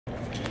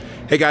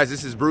Hey guys,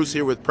 this is Bruce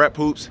here with Prep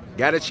Hoops.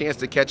 Got a chance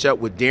to catch up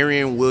with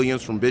Darrion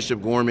Williams from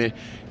Bishop Gorman.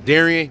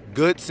 Darrion,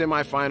 good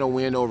semifinal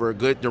win over a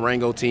good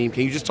Durango team.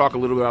 Can you just talk a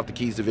little bit about the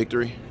keys to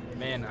victory?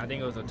 Man, I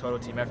think it was a total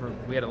team effort.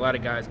 We had a lot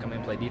of guys come in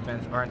and play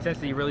defense. Our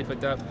intensity really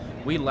picked up.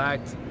 We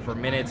lacked for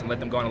minutes and let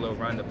them go on a little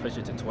run to push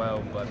it to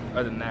 12, but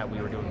other than that,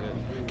 we were doing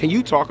good. Can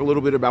you talk a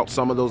little bit about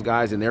some of those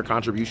guys and their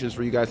contributions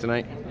for you guys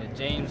tonight?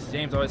 Yeah,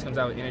 James always comes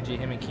out with energy,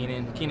 him and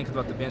Keenan. Keenan comes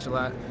off the bench a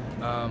lot,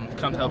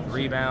 comes help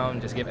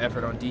rebound, just give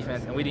effort on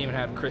defense. And we didn't even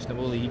have Chris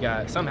Nabuli. He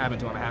got something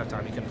happened to him at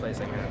halftime. He couldn't play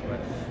second half, but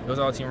it was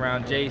all team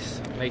around.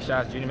 Jace make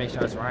shots, Junior make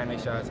shots, Ryan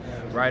make shots.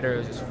 Ryder, it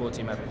was just full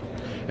team effort.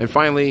 And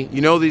finally,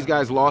 you know these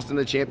guys lost in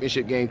the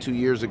championship game 2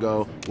 years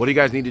ago. What do you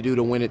guys need to do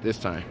to win it this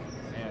time?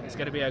 Man, it's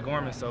going to be at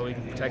Gorman so we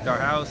can protect our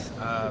house.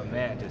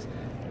 Man, just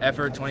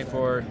effort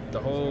 24 the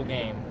whole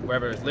game,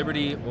 whether it's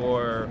Liberty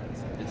or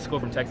it's school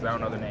from Texas, I don't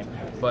know their name.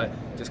 But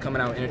just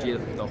coming out with energy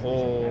the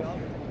whole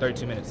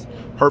 32 minutes.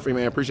 Perfect,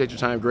 man. Appreciate your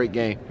time. Great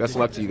game. Best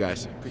of luck to you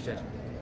guys. Appreciate you.